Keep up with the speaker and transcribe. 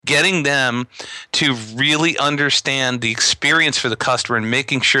getting them to really understand the experience for the customer and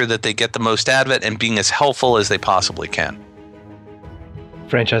making sure that they get the most out of it and being as helpful as they possibly can.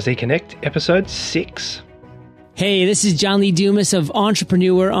 Franchisee Connect, episode 6. Hey, this is John Lee Dumas of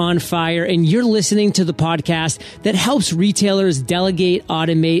Entrepreneur on Fire, and you're listening to the podcast that helps retailers delegate,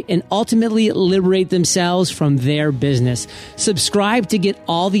 automate, and ultimately liberate themselves from their business. Subscribe to get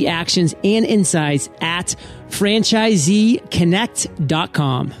all the actions and insights at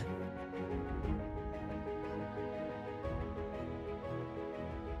franchiseeconnect.com.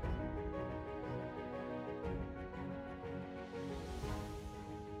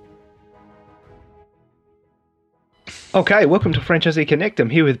 Okay, welcome to Franchisee Connect. I'm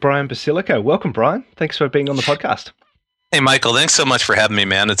here with Brian Basilico. Welcome, Brian. Thanks for being on the podcast. Hey, Michael. Thanks so much for having me,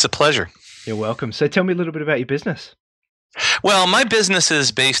 man. It's a pleasure. You're welcome. So tell me a little bit about your business. Well, my business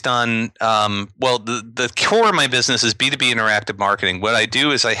is based on, the core of my business is B2B interactive marketing. What I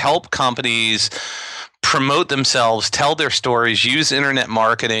do is I help companies promote themselves, tell their stories, use internet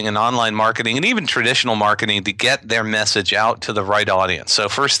marketing and online marketing and even traditional marketing to get their message out to the right audience. So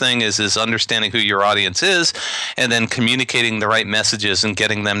first thing is understanding who your audience is and then communicating the right messages and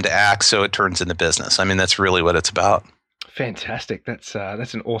getting them to act so it turns into business. I mean, that's really what it's about. Fantastic. That's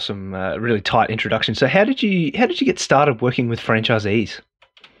an awesome, really tight introduction. So how did you get started working with franchisees?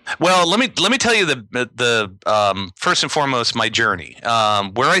 Well, let me tell you the first and foremost my journey.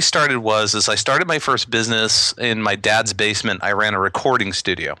 Where I started was I started my first business in my dad's basement. I ran a recording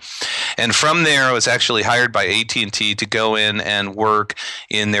studio, and from there I was actually hired by AT&T to go in and work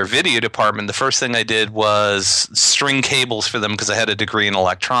in their video department. The first thing I did was string cables for them because I had a degree in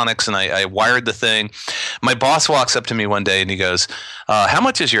electronics, and I wired the thing. My boss walks up to me one day and he goes, "How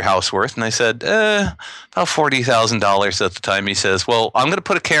much is your house worth?" And I said, "About $40,000 at the time." He says, "Well, I'm going to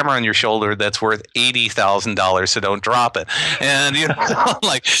put a camera on your shoulder that's worth $80,000, so don't drop it." And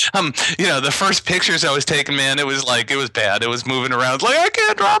the first pictures I was taking, man, it was bad. It was moving around. I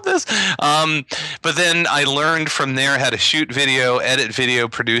can't drop this. But then I learned from there how to shoot video, edit video,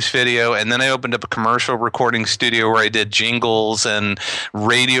 produce video, and then I opened up a commercial recording studio where I did jingles and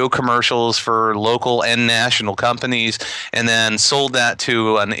radio commercials for local and national companies, and then sold that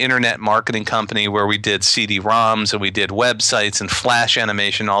to an internet marketing company where we did CD-ROMs and we did websites and flash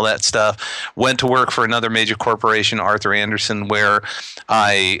animation, all that stuff. Went to work for another major corporation, Arthur Andersen, where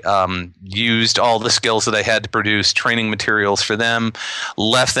I used all the skills that I had to produce training materials for them,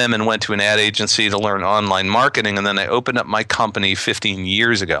 left them and went to an ad agency to learn online marketing, and then I opened up my company 15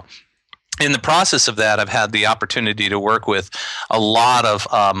 years ago. In the process of that, I've had the opportunity to work with a lot of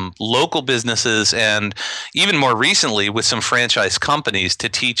local businesses and even more recently with some franchise companies to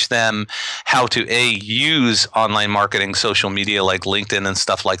teach them how to use online marketing, social media like LinkedIn and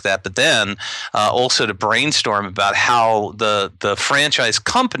stuff like that, but then also to brainstorm about how the franchise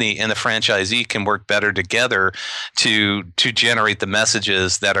company and the franchisee can work better together to generate the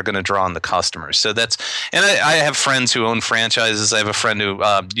messages that are going to draw on the customers. So I have friends who own franchises. I have a friend who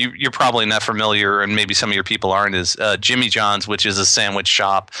you're probably not familiar, and maybe some of your people aren't, is Jimmy John's, which is a sandwich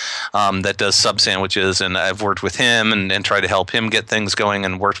shop that does sub sandwiches, and I've worked with him and tried to help him get things going,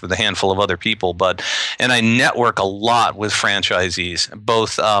 and worked with a handful of other people. And I network a lot with franchisees,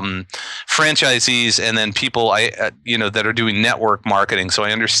 both franchisees and then people that are doing network marketing. So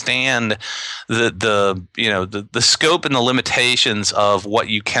I understand the scope and the limitations of what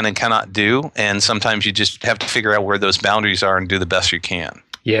you can and cannot do, and sometimes you just have to figure out where those boundaries are and do the best you can.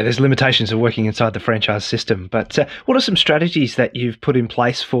 Yeah, there's limitations of working inside the franchise system. But what are some strategies that you've put in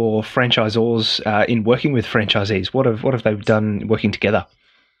place for franchisors in working with franchisees? What have they done working together?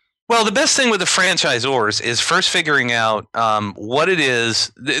 Well, the best thing with the franchisors is first figuring out what it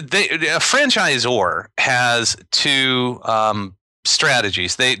is. A franchisor has two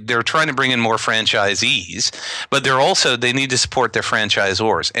strategies. They're trying to bring in more franchisees, but they need to support their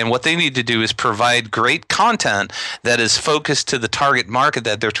franchisors. And what they need to do is provide great content that is focused to the target market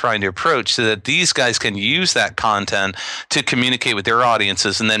that they're trying to approach, so that these guys can use that content to communicate with their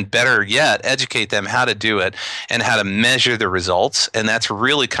audiences, and then better yet, educate them how to do it and how to measure the results. And that's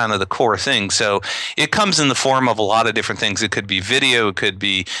really kind of the core thing. So it comes in the form of a lot of different things. It could be video, it could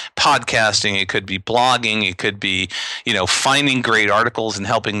be podcasting, it could be blogging, it could be, finding great articles and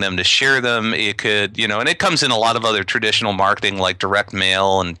helping them to share them. It could, and it comes in a lot of other traditional marketing like direct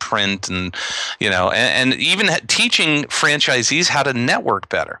mail and print and even teaching franchisees how to network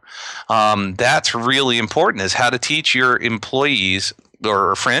better. That's really important, is how to teach your employees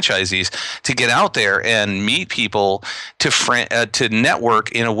or franchisees to get out there and meet people to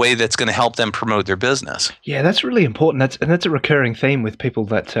network in a way that's going to help them promote their business. Yeah, that's really important. That's a recurring theme with people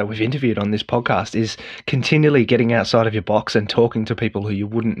that we've interviewed on this podcast, is continually getting outside of your box and talking to people who you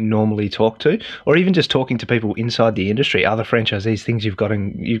wouldn't normally talk to, or even just talking to people inside the industry, other franchisees, things you've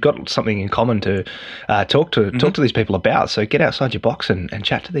got something in common to talk to these people about. So get outside your box and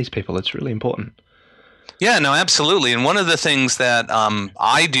chat to these people. It's really important. Yeah, no, absolutely. And one of the things that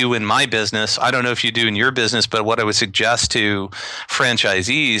I do in my business, I don't know if you do in your business, but what I would suggest to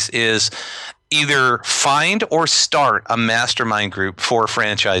franchisees is either find or start a mastermind group for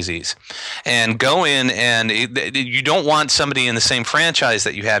franchisees, and go in, and you don't want somebody in the same franchise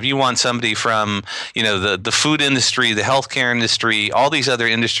that you have. You want somebody from, the food industry, the healthcare industry, all these other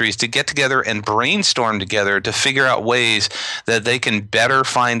industries to get together and brainstorm together to figure out ways that they can better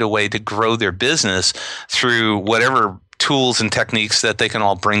find a way to grow their business through whatever tools and techniques that they can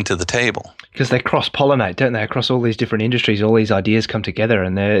all bring to the table. Because they cross-pollinate, don't they? Across all these different industries, all these ideas come together,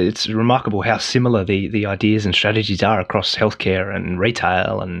 and it's remarkable how similar the ideas and strategies are across healthcare and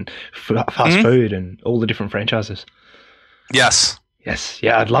retail and fast food and all the different franchises. Yes.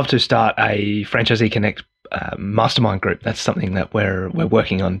 Yeah, I'd love to start a Franchisee Connect mastermind group. That's something that we're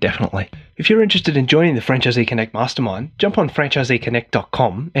working on, definitely. If you're interested in joining the Franchisee Connect mastermind, jump on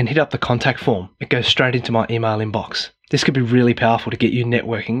franchiseeconnect.com and hit up the contact form. It goes straight into my email inbox. This could be really powerful to get you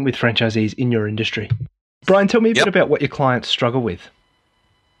networking with franchisees in your industry. Brian, tell me a bit about what your clients struggle with.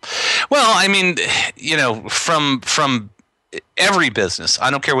 Well, I mean, from every business,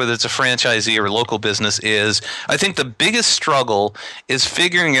 I don't care whether it's a franchisee or a local business, I think the biggest struggle is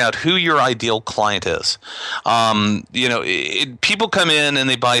figuring out who your ideal client is. People come in and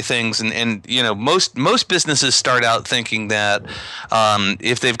they buy things, and most businesses start out thinking that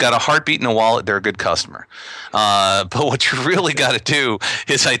if they've got a heartbeat and a wallet, they're a good customer. But what you really got to do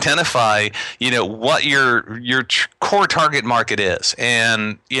is identify, what your core target market is,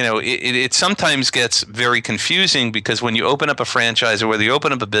 and it sometimes gets very confusing, because when you open up a franchise, or whether you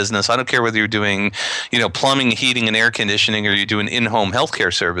open up a business, I don't care whether you're doing, plumbing, heating, and air conditioning, or you're doing in-home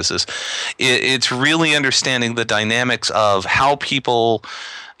healthcare services, it's really understanding the dynamics of how people,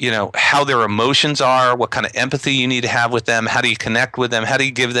 how their emotions are, what kind of empathy you need to have with them, how do you connect with them, how do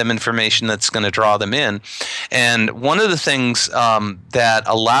you give them information that's going to draw them in. And one of the things that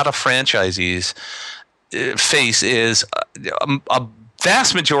a lot of franchisees face is a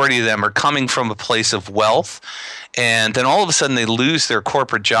vast majority of them are coming from a place of wealth, and then all of a sudden they lose their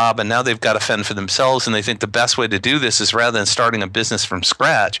corporate job, and now they've got to fend for themselves, and they think the best way to do this is, rather than starting a business from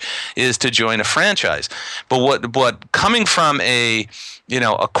scratch, is to join a franchise. But what coming from a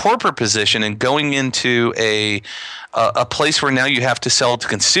corporate position and going into a place where now you have to sell to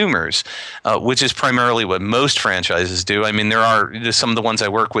consumers, which is primarily what most franchises do. I mean, there are some of the ones I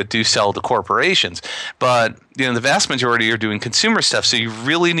work with do sell to corporations, but the vast majority are doing consumer stuff. So you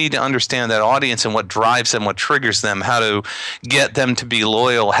really need to understand that audience and what drives them, what triggers them, how to get them to be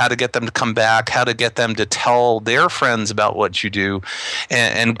loyal, how to get them to come back, how to get them to tell their friends about what you do,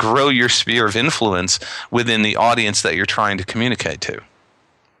 and grow your sphere of influence within the audience that you're trying to communicate to.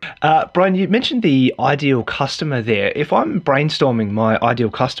 Brian, you mentioned the ideal customer there. If I'm brainstorming my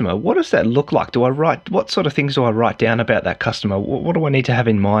ideal customer, what does that look like? What sort of things do I write down about that customer? What do I need to have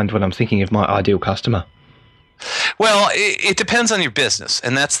in mind when I'm thinking of my ideal customer? Well, it depends on your business,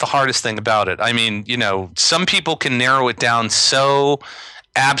 and that's the hardest thing about it. I mean, some people can narrow it down so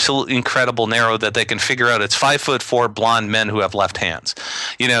absolutely incredible narrow that they can figure out it's 5'4" blonde men who have left hands.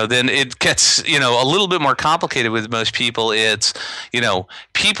 Then it gets, a little bit more complicated with most people. It's,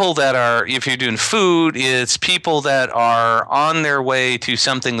 people that are, if you're doing food, it's people that are on their way to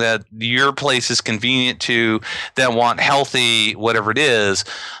something that your place is convenient to, that want healthy, whatever it is,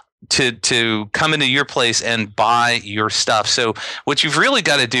 to come into your place and buy your stuff. So what you've really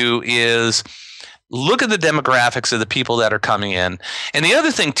got to do is look at the demographics of the people that are coming in. And the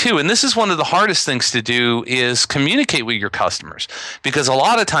other thing too, and this is one of the hardest things to do, is communicate with your customers. Because a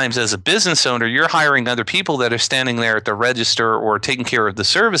lot of times as a business owner, you're hiring other people that are standing there at the register or taking care of the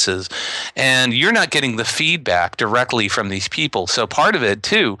services, and you're not getting the feedback directly from these people. So part of it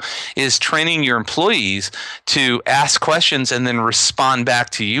too is training your employees to ask questions and then respond back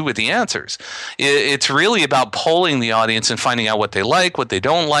to you with the answers. It's really about polling the audience and finding out what they like, what they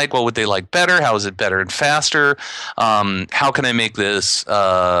don't like, what would they like better, how is it better and faster? How can I make this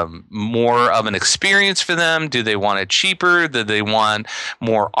more of an experience for them? Do they want it cheaper? Do they want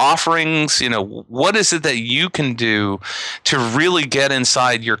more offerings? What is it that you can do to really get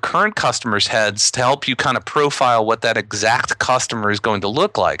inside your current customers' heads to help you kind of profile what that exact customer is going to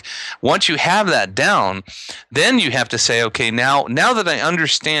look like? Once you have that down, then you have to say, okay, now that I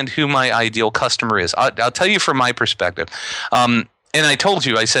understand who my ideal customer is, I'll tell you from my perspective. And I told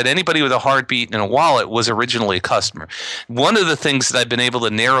you, I said anybody with a heartbeat and a wallet was originally a customer. One of the things that I've been able to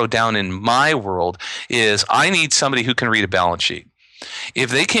narrow down in my world is I need somebody who can read a balance sheet. If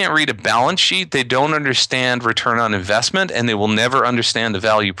they can't read a balance sheet, they don't understand return on investment, and they will never understand the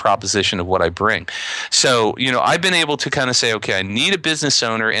value proposition of what I bring. So, I've been able to kind of say, okay, I need a business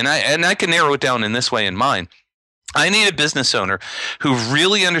owner, and I can narrow it down in this way in mind. I need a business owner who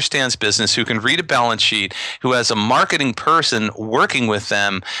really understands business, who can read a balance sheet, who has a marketing person working with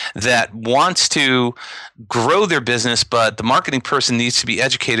them that wants to grow their business, but the marketing person needs to be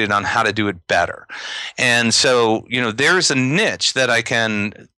educated on how to do it better. And so, there's a niche that I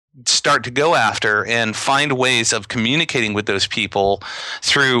can start to go after and find ways of communicating with those people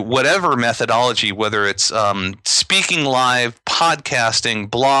through whatever methodology, whether it's speaking live, podcasting,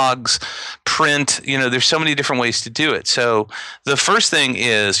 blogs, print. There's so many different ways to do it. So the first thing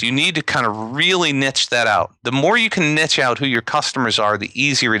is you need to kind of really niche that out. The more you can niche out who your customers are, the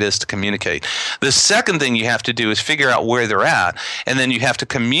easier it is to communicate. The second thing you have to do is figure out where they're at, and then you have to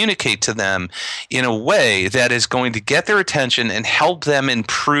communicate to them in a way that is going to get their attention and help them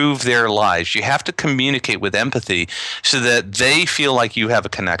improve their lives. You have to communicate with empathy so that they feel like you have a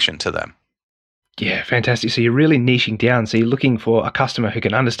connection to them. Yeah, fantastic. So you're really niching down. So you're looking for a customer who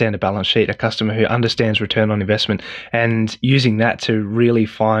can understand a balance sheet, a customer who understands return on investment, and using that to really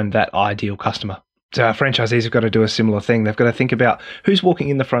find that ideal customer. So our franchisees have got to do a similar thing. They've got to think about who's walking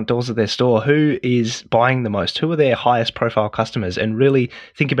in the front doors of their store, who is buying the most, who are their highest profile customers, and really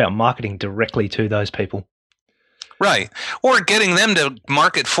think about marketing directly to those people. Right. Or getting them to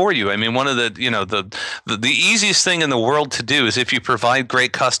market for you. I mean, one of the easiest thing in the world to do is if you provide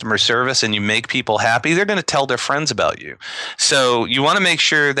great customer service and you make people happy, they're going to tell their friends about you. So you want to make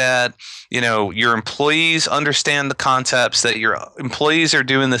sure that, your employees understand the concepts, that your employees are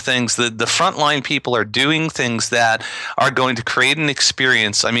doing the things, that the frontline people are doing things that are going to create an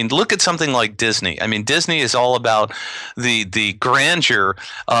experience. I mean, look at something like Disney. I mean, Disney is all about the grandeur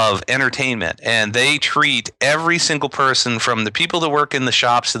of entertainment, and they treat every single person, from the people that work in the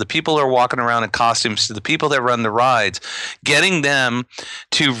shops to the people that are walking around in costumes to the people that run the rides, getting them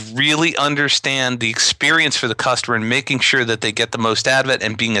to really understand the experience for the customer and making sure that they get the most out of it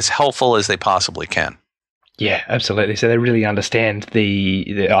and being as helpful as they possibly can. Yeah, absolutely. So they really understand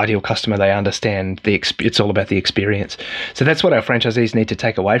the ideal customer. They understand it's all about the experience. So that's what our franchisees need to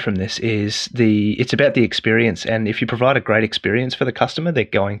take away from this it's about the experience. And if you provide a great experience for the customer, they're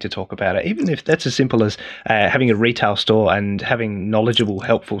going to talk about it. Even if that's as simple as having a retail store and having knowledgeable,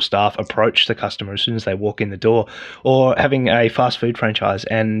 helpful staff approach the customer as soon as they walk in the door, or having a fast food franchise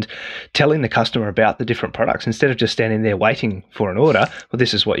and telling the customer about the different products instead of just standing there waiting for an order. Well,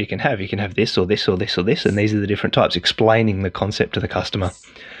 this is what you can have. You can have this or this or this or this, and these are the different types, explaining the concept to the customer.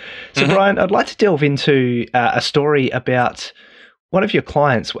 So, Brian, I'd like to delve into a story about one of your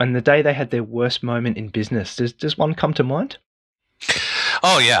clients and the day they had their worst moment in business. Does one come to mind?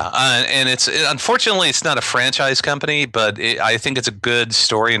 Oh, yeah. And unfortunately, it's not a franchise company, but I think it's a good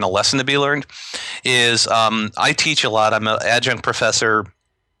story and a lesson to be learned. I teach a lot. I'm an adjunct professor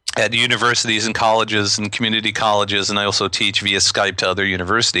at universities and colleges and community colleges, and I also teach via Skype to other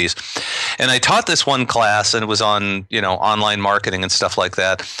universities. And I taught this one class, and it was on, online marketing and stuff like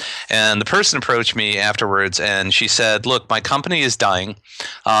that. And the person approached me afterwards, and she said, "Look, my company is dying.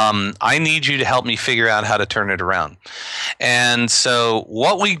 I need you to help me figure out how to turn it around." And so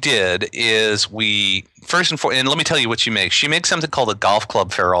what we did is first and foremost, and let me tell you what she makes. She makes something called a golf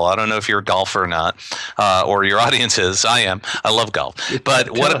club ferrule. I don't know if you're a golfer or not, or your audience is. I am. I love golf. But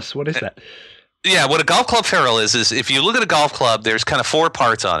what is that? Yeah, what a golf club ferrule is if you look at a golf club, there's kind of four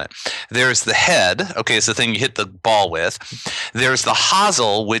parts on it. There's the head, okay, it's the thing you hit the ball with. There's the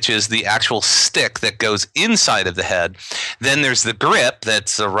hosel, which is the actual stick that goes inside of the head. Then there's the grip,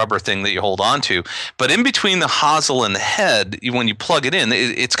 that's a rubber thing that you hold on to. But in between the hosel and the head, when you plug it in,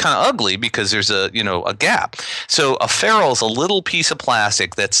 it's kind of ugly because there's a gap. So a ferrule is a little piece of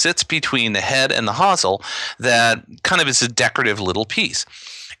plastic that sits between the head and the hosel that kind of is a decorative little piece.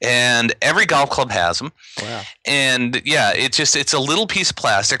 And every golf club has them. Wow. And yeah, it's a little piece of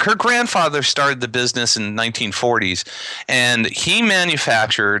plastic. Her grandfather started the business in the 1940s, and he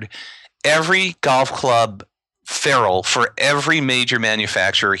manufactured every golf club ferrule for every major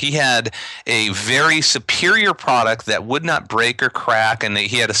manufacturer. He had a very superior product that would not break or crack, and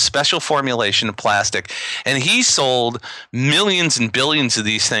he had a special formulation of plastic. And he sold millions and billions of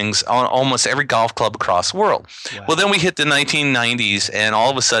these things on almost every golf club across the world. Wow. Well, then we hit the 1990s, and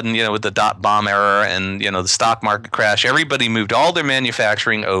all of a sudden, with the dot-bomb era and, the stock market crash, everybody moved all their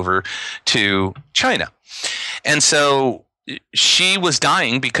manufacturing over to China. And so she was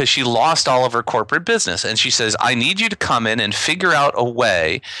dying because she lost all of her corporate business. And she says, I need you to come in and figure out a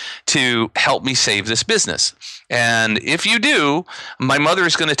way to help me save this business. And if you do, my mother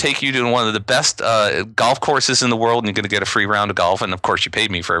is going to take you to one of the best golf courses in the world, and you're going to get a free round of golf. And of course, she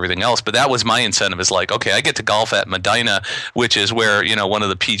paid me for everything else. But that was my incentive. Is like, okay, I get to golf at Medina, which is where one of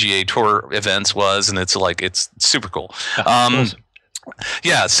the PGA Tour events was, and it's super cool. Awesome.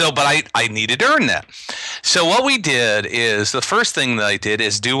 Yeah, but I needed to earn that. So what we did is, the first thing that I did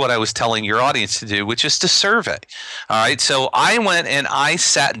is do what I was telling your audience to do, which is to survey. All right, so I went and I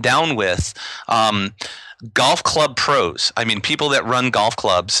sat down with golf club pros. I mean, people that run golf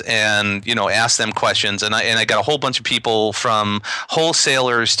clubs, and ask them questions. And I got a whole bunch of people, from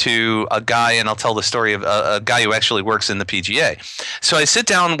wholesalers to a guy, and I'll tell the story of a guy who actually works in the PGA. So I sit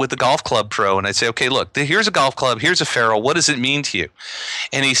down with the golf club pro and I say, okay, look, here's a golf club, here's a ferrule. What does it mean to you?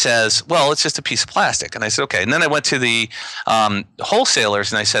 And he says, well, it's just a piece of plastic. And I said, okay. And then I went to the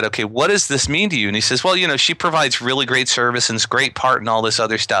wholesalers and I said, okay, what does this mean to you? And he says, well, she provides really great service and it's a great part and all this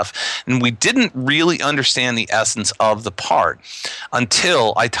other stuff. And we didn't really understand the essence of the part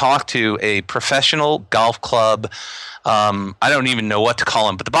until I talked to a professional golf club. I don't even know what to call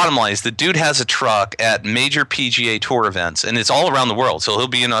him, but the bottom line is the dude has a truck at major PGA Tour events, and it's all around the world. So he'll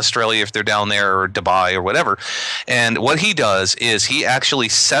be in Australia if they're down there, or Dubai or whatever. And what he does is he actually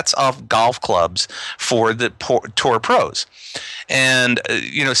sets off golf clubs for the tour pros. And,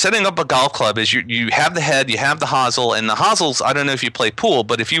 setting up a golf club is you have the head, you have the hosel, and the hosels, I don't know if you play pool,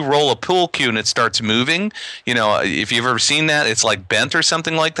 but if you roll a pool cue and it starts moving, if you've ever seen that, it's like bent or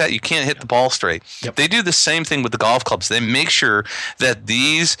something like that. You can't hit the ball straight. Yep. They do the same thing with the golf clubs. They make sure that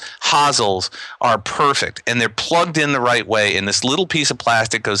these hosels are perfect and they're plugged in the right way. And this little piece of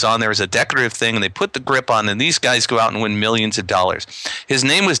plastic goes on there as a decorative thing, and they put the grip on, and these guys go out and win millions of dollars. His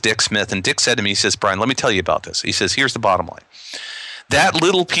name was Dick Smith, and Dick said to me, he says, Brian, let me tell you about this. He says, here's the bottom line. That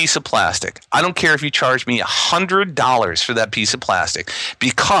little piece of plastic, I don't care if you charge me $100 for that piece of plastic,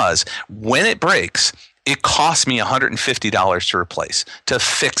 because when it breaks, it costs me $150 to replace, to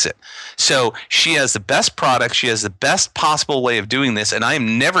fix it. So she has the best product. She has the best possible way of doing this. And I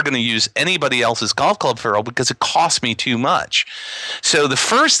am never going to use anybody else's golf club ferrule because it costs me too much. So the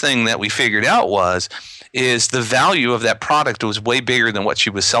first thing that we figured out is the value of that product was way bigger than what she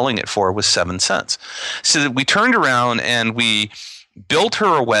was selling it for, was 7 cents. So that we turned around and we built her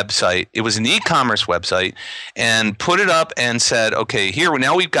a website. It was an e-commerce website, and put it up and said, okay, here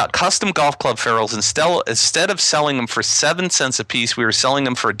now we've got custom golf club ferrules. Instead of selling them for 7 cents a piece, we were selling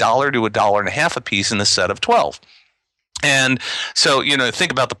them for $1 to $1.50 a piece in a set of 12. And so,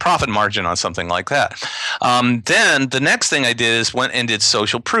 think about the profit margin on something like that. Then the next thing I did is went and did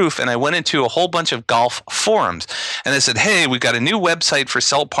social proof, and I went into a whole bunch of golf forums. And I said, hey, we've got a new website for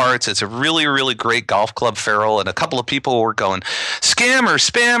Sell Parts. It's a really, really great golf club ferrule. And a couple of people were going, scammer,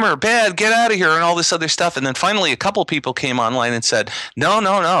 spammer, bad, get out of here, and all this other stuff. And then finally a couple of people came online and said,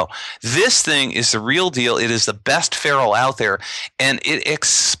 no. This thing is the real deal. It is the best ferrule out there. And it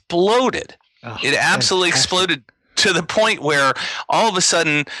exploded. It absolutely exploded. To the point where all of a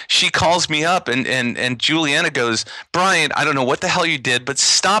sudden she calls me up and Juliana goes, Brian, I don't know what the hell you did, but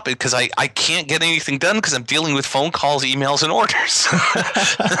stop it, because I can't get anything done because I'm dealing with phone calls, emails, and orders.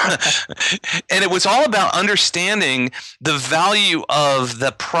 And it was all about understanding the value of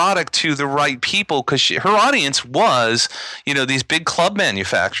the product to the right people, because her audience was, these big club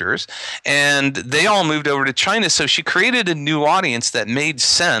manufacturers, and they all moved over to China. So she created a new audience that made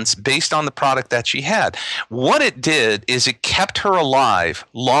sense based on the product that she had. What it did is it kept her alive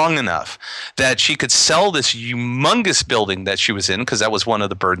long enough that she could sell this humongous building that she was in, because that was one of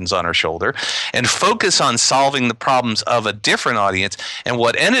the burdens on her shoulder, and focus on solving the problems of a different audience. And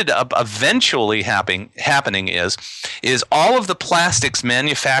what ended up eventually happening is all of the plastics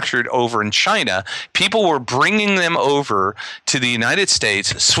manufactured over in China, people were bringing them over to the United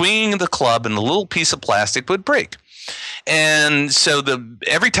States, swinging the club, and the little piece of plastic would break. And so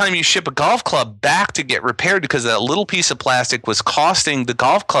every time you ship a golf club back to get repaired, because that little piece of plastic was costing the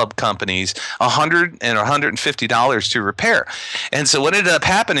golf club companies $100 and $150 to repair. And so what ended up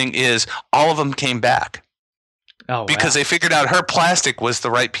happening is all of them came back. Oh, because wow. they figured out her plastic was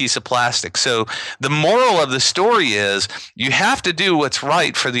the right piece of plastic. So the moral of the story is you have to do what's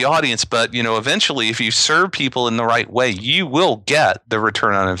right for the audience, but eventually if you serve people in the right way, you will get the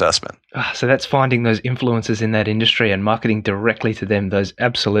return on investment. So that's finding those influencers in that industry and marketing directly to them, those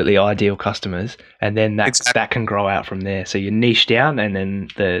absolutely ideal customers, and then that can grow out from there. So you niche down, and then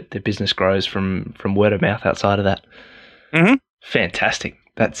the business grows from word of mouth outside of that. Mm-hmm. Fantastic.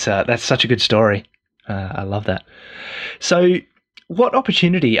 That's such a good story. I love that. So what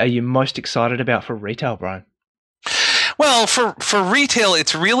opportunity are you most excited about for retail, Brian? Well, for retail,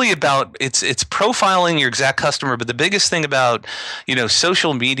 it's really about it's profiling your exact customer. But the biggest thing about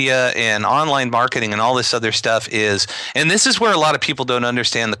social media and online marketing and all this other stuff is, and this is where a lot of people don't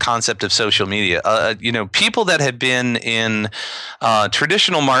understand the concept of social media. People that have been in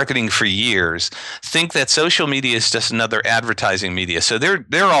traditional marketing for years think that social media is just another advertising media. So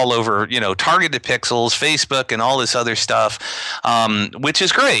they're all over targeted pixels, Facebook, and all this other stuff, which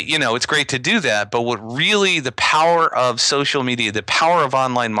is great. It's great to do that. But what really the power of social media, the power of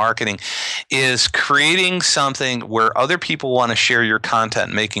online marketing, is creating something where other people want to share your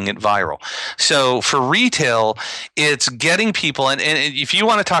content, making it viral. So for retail, it's getting people, and if you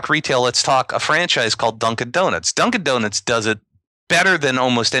want to talk retail, let's talk a franchise called Dunkin' Donuts. Dunkin' Donuts does it better than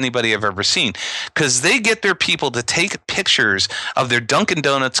almost anybody I've ever seen, because they get their people to take pictures of their Dunkin'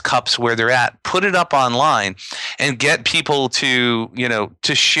 Donuts cups where they're at, put it up online, and get people to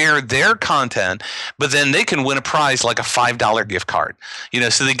share their content. But then they can win a prize like a $5 gift card.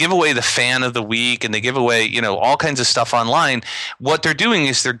 So they give away the fan of the week, and they give away all kinds of stuff online. What they're doing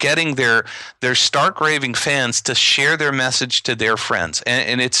is they're getting their stark raving fans to share their message to their friends,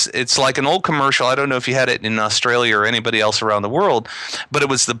 and it's like an old commercial. I don't know if you had it in Australia or anybody else around the world, but it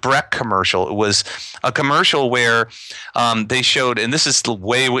was the Breck commercial. It was a commercial where they showed, and this is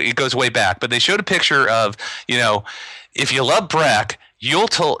it goes way back, but they showed a picture of, if you love Breck, you'll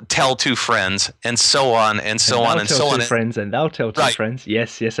tell two friends, and so on and so on and so on. Friends, and they'll tell two friends.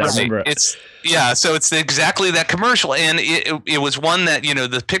 Yes, I remember it. So it's exactly that commercial, and it was one that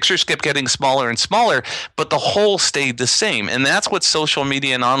the pictures kept getting smaller and smaller, but the whole stayed the same. And that's what social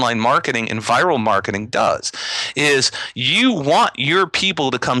media and online marketing and viral marketing does. Is you want your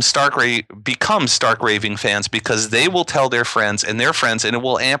people to become stark raving fans, because they will tell their friends, and it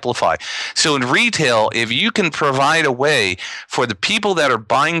will amplify. So in retail, if you can provide a way for the people that are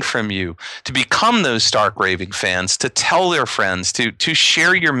buying from you to become those stark raving fans, to tell their friends, to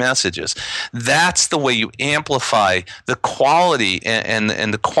share your messages, that's the way you amplify the quality and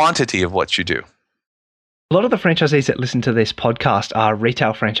the quantity of what you do. A lot of the franchisees that listen to this podcast are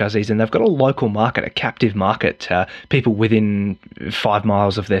retail franchisees, and they've got a local market, a captive market, people within 5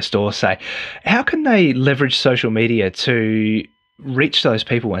 miles of their store, say. How can they leverage social media to reach those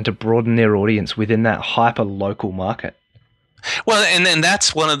people and to broaden their audience within that hyper local market? Well, and then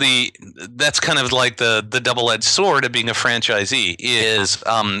that's kind of like the double-edged sword of being a franchisee is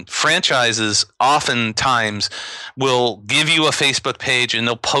franchises oftentimes will give you a Facebook page, and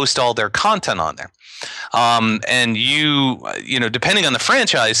they'll post all their content on there. And depending on the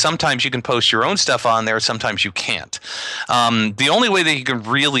franchise, sometimes you can post your own stuff on there, sometimes you can't. The only way that you can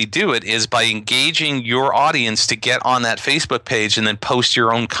really do it is by engaging your audience to get on that Facebook page and then post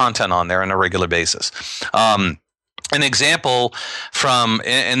your own content on there on a regular basis. An example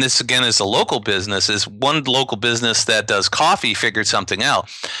and this again is a local business, is one local business that does coffee figured something out.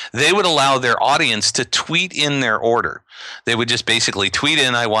 They would allow their audience to tweet in their order. They would just basically tweet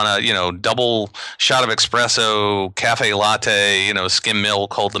in, I want a, double shot of espresso, cafe latte, skim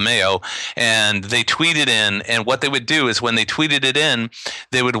milk, hold the mayo. And they tweet it in. And what they would do is when they tweeted it in,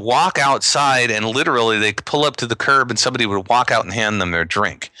 they would walk outside and literally they could pull up to the curb and somebody would walk out and hand them their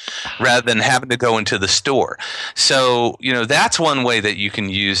drink rather than having to go into the store. So, that's one way that you can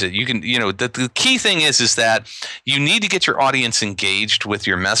use it. You can, the key thing is that you need to get your audience engaged with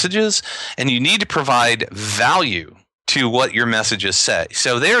your messages, and you need to provide value to what your messages say.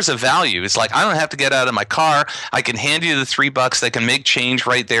 So there's a value. It's like, I don't have to get out of my car. I can hand you the $3. They can make change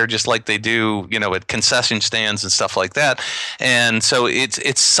right there, just like they do, at concession stands and stuff like that. And so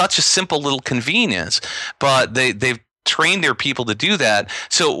it's such a simple little convenience, but they've train their people to do that.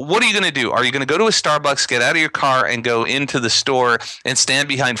 So what are you going to do? Are you going to go to a Starbucks, get out of your car, and go into the store and stand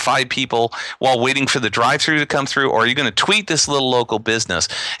behind 5 people while waiting for the drive-thru to come through? Or are you going to tweet this little local business,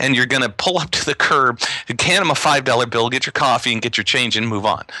 and you're going to pull up to the curb, hand them a $5 bill, get your coffee, and get your change and move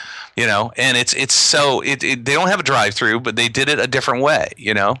on? And they don't have a drive-thru, but they did it a different way,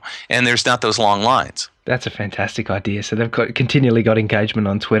 and there's not those long lines. That's a fantastic idea. So they've continually got engagement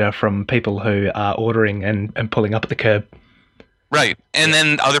on Twitter from people who are ordering and pulling up at the curb. Right. And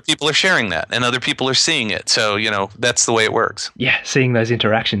then other people are sharing that and other people are seeing it. So, that's the way it works. Yeah, seeing those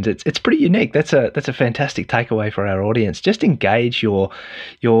interactions, it's pretty unique. That's a fantastic takeaway for our audience. Just engage your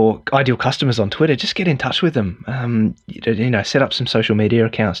ideal customers on Twitter. Just get in touch with them. Set up some social media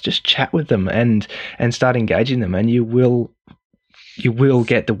accounts. Just chat with them and start engaging them, and you will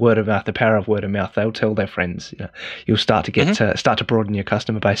get the word of mouth, the power of word of mouth. They'll tell their friends. You'll start to get start to broaden your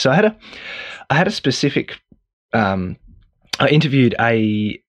customer base. So I had a specific. I interviewed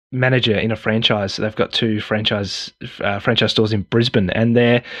a manager in a franchise. They've got 2 franchise stores in Brisbane, and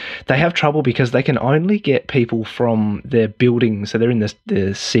they have trouble because they can only get people from their building. So they're in the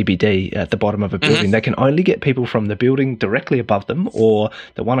CBD at the bottom of a building. They can only get people from the building directly above them, or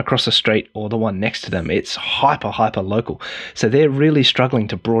the one across the street, or the one next to them. It's hyper local. So they're really struggling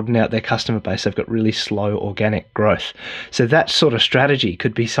to broaden out their customer base. They've got really slow organic growth. So that sort of strategy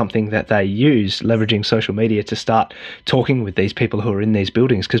could be something that they use, leveraging social media, to start talking with these people who are in these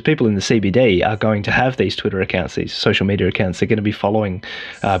buildings, because people in the CBD are going to have these Twitter accounts, these social media accounts. They're going to be following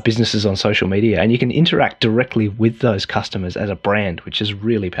businesses on social media, and you can interact directly with those customers as a brand, which is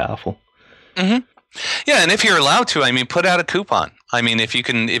really powerful. Yeah, and if you're allowed to, put out a coupon. If you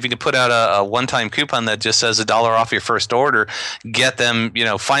can put out a one-time coupon that just says $1 off your first order, get them,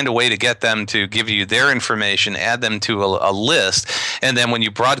 find a way to get them to give you their information, add them to a list, and then when you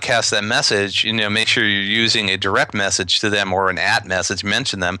broadcast that message, make sure you're using a direct message to them or an @ message,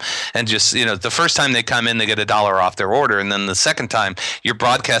 mention them, and just, the first time they come in, they get $1 off their order, and then the second time you're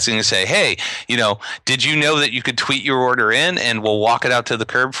broadcasting and say, hey, did you know that you could tweet your order in and we'll walk it out to the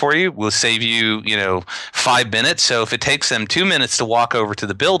curb for you? We'll save you, 5 minutes. So if it takes them 2 minutes to walk over to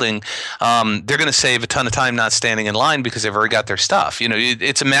the building, they're going to save a ton of time not standing in line because they've already got their stuff.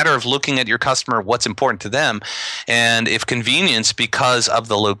 It's a matter of looking at your customer, what's important to them. And if convenience because of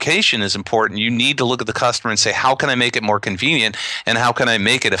the location is important, you need to look at the customer and say, how can I make it more convenient and how can I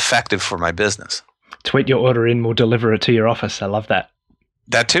make it effective for my business? Tweet your order in, we'll deliver it to your office. I love that.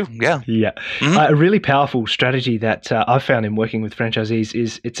 That too, yeah. Yeah. A really powerful strategy that I've found in working with franchisees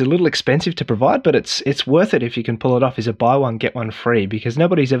is it's a little expensive to provide, but it's worth it if you can pull it off, is a buy one, get one free, because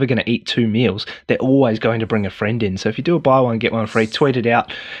nobody's ever going to eat 2 meals. They're always going to bring a friend in. So if you do a buy one, get one free, tweet it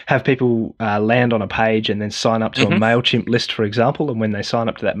out, have people land on a page and then sign up to a MailChimp list, for example. And when they sign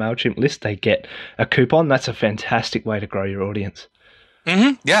up to that MailChimp list, they get a coupon. That's a fantastic way to grow your audience.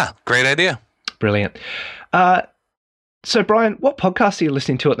 Yeah, great idea. Brilliant. So, Brian, what podcasts are you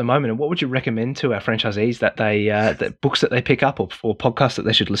listening to at the moment, and what would you recommend to our franchisees that that books that they pick up or podcasts that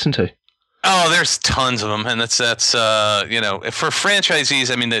they should listen to? Oh, there's tons of them, and that's for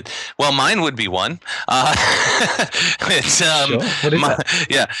franchisees. Mine would be one. It's sure. What is that?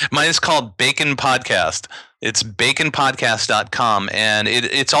 Yeah, mine is called Bacon Podcast. It's baconpodcast.com, and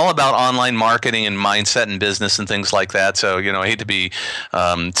it's all about online marketing and mindset and business and things like that. So, I hate to be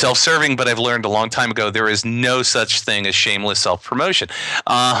self-serving, but I've learned a long time ago there is no such thing as shameless self-promotion.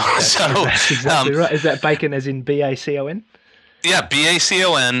 That's exactly right. Is that bacon as in BACON? Yeah,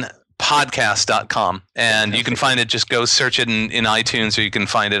 BACON. Podcast.com, and you can find it. Just go search it in iTunes, or you can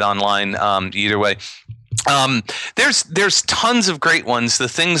find it online. Either way. There's tons of great ones. The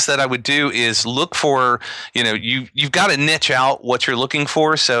things that I would do is look for, you've got to niche out what you're looking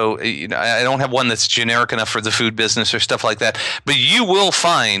for. So, I don't have one that's generic enough for the food business or stuff like that, but you will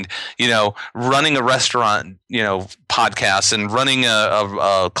find, running a restaurant, podcasts and running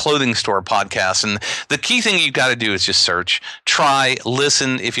a clothing store podcast. And the key thing you've got to do is just search, try,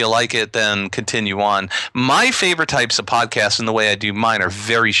 listen. If you like it, then continue on. My favorite types of podcasts and the way I do mine are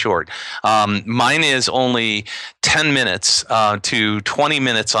very short. Mine is only 10 minutes to 20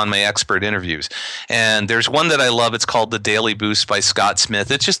 minutes on my expert interviews. And there's one that I love. It's called The Daily Boost by Scott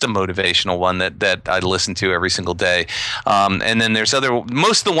Smith. It's just a motivational one that I listen to every single day. And then there's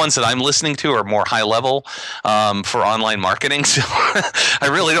most of the ones that I'm listening to are more high level for online marketing. So I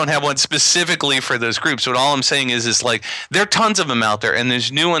really don't have one specifically for those groups. But all I'm saying is like, there are tons of them out there, and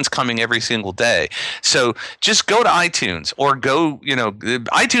there's new ones coming every single day. So just go to iTunes or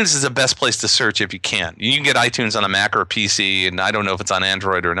iTunes is the best place to search if you can. You can get iTunes on a Mac or a PC, and I don't know if it's on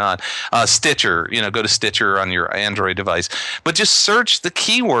Android or not. Stitcher, go to Stitcher on your Android device. But just search the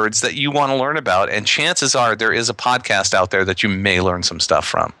keywords that you want to learn about, and chances are there is a podcast out there that you may learn some stuff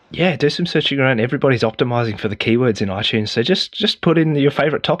from. Yeah, do some searching around. Everybody's optimizing for the keywords in iTunes, so just put in your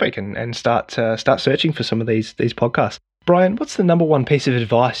favorite topic and start searching for some of these podcasts. Brian, what's the number one piece of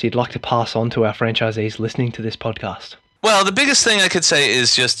advice you'd like to pass on to our franchisees listening to this podcast? Well, the biggest thing I could say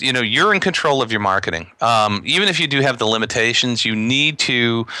is just, you're in control of your marketing. Even if you do have the limitations, you need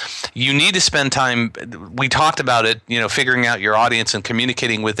to spend time. We talked about it, figuring out your audience and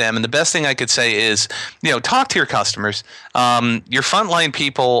communicating with them. And the best thing I could say is, talk to your customers. Your frontline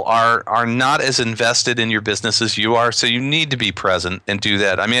people are not as invested in your business as you are, so you need to be present and do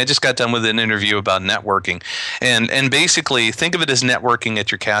that. I mean, I just got done with an interview about networking, and basically think of it as networking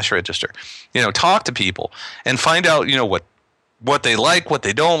at your cash register. Talk to people and find out, what they like, what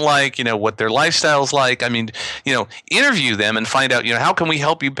they don't like, what their lifestyle's like. I mean, interview them and find out, how can we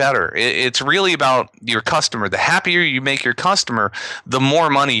help you better? It's really about your customer. The happier you make your customer, the more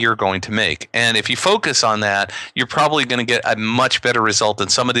money you're going to make. And if you focus on that, you're probably going to get a much better result than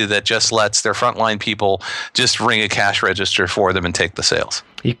somebody that just lets their frontline people just ring a cash register for them and take the sales.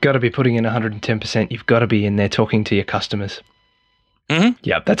 You've got to be putting in 110%. You've got to be in there talking to your customers. Mm-hmm.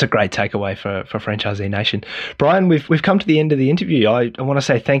 Yeah, that's a great takeaway for Franchisee Nation. Brian, we've come to the end of the interview. I want to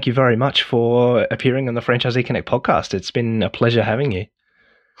say thank you very much for appearing on the Franchisee Connect podcast. It's been a pleasure having you.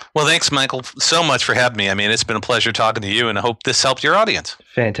 Well, thanks, Michael, so much for having me. I mean, it's been a pleasure talking to you, and I hope this helped your audience.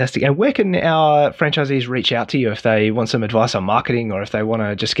 Fantastic. And where can our franchisees reach out to you if they want some advice on marketing or if they want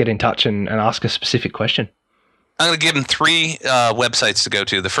to just get in touch and ask a specific question? I'm going to give them 3 websites to go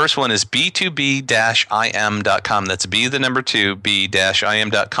to. The first one is b2b-im.com. That's B, the number 2,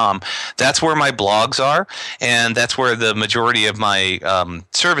 b-im.com. That's where my blogs are, and that's where the majority of my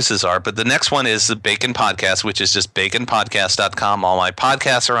services are. But the next one is the Bacon Podcast, which is just baconpodcast.com. All my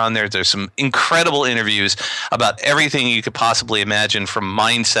podcasts are on there. There's some incredible interviews about everything you could possibly imagine, from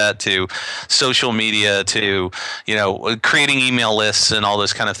mindset to social media to, creating email lists and all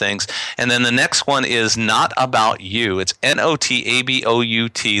those kind of things. And then the next one is Not About You. It's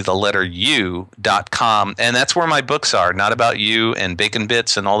NOTABOUT, the letter U.com. And that's where my books are, Not About You and Bacon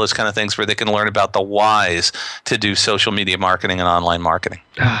Bits and all those kind of things, where they can learn about the whys to do social media marketing and online marketing.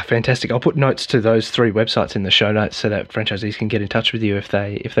 Fantastic. I'll put notes to those 3 websites in the show notes so that franchisees can get in touch with you if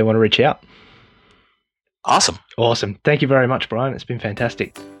they want to reach out. Awesome. Thank you very much, Brian. It's been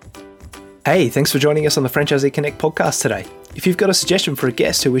fantastic. Hey, thanks for joining us on the Franchisee Connect podcast today. If you've got a suggestion for a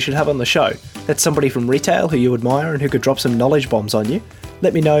guest who we should have on the show, that's somebody from retail who you admire and who could drop some knowledge bombs on you,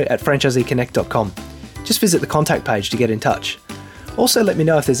 let me know at franchiseeconnect.com. Just visit the contact page to get in touch. Also, let me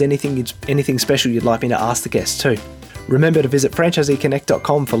know if there's anything special you'd like me to ask the guests too. Remember to visit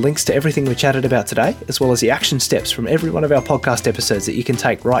franchiseeconnect.com for links to everything we chatted about today, as well as the action steps from every one of our podcast episodes that you can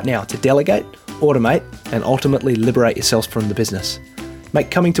take right now to delegate, automate, and ultimately liberate yourselves from the business. Make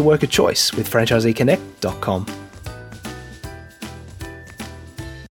coming to work a choice with franchiseeconnect.com.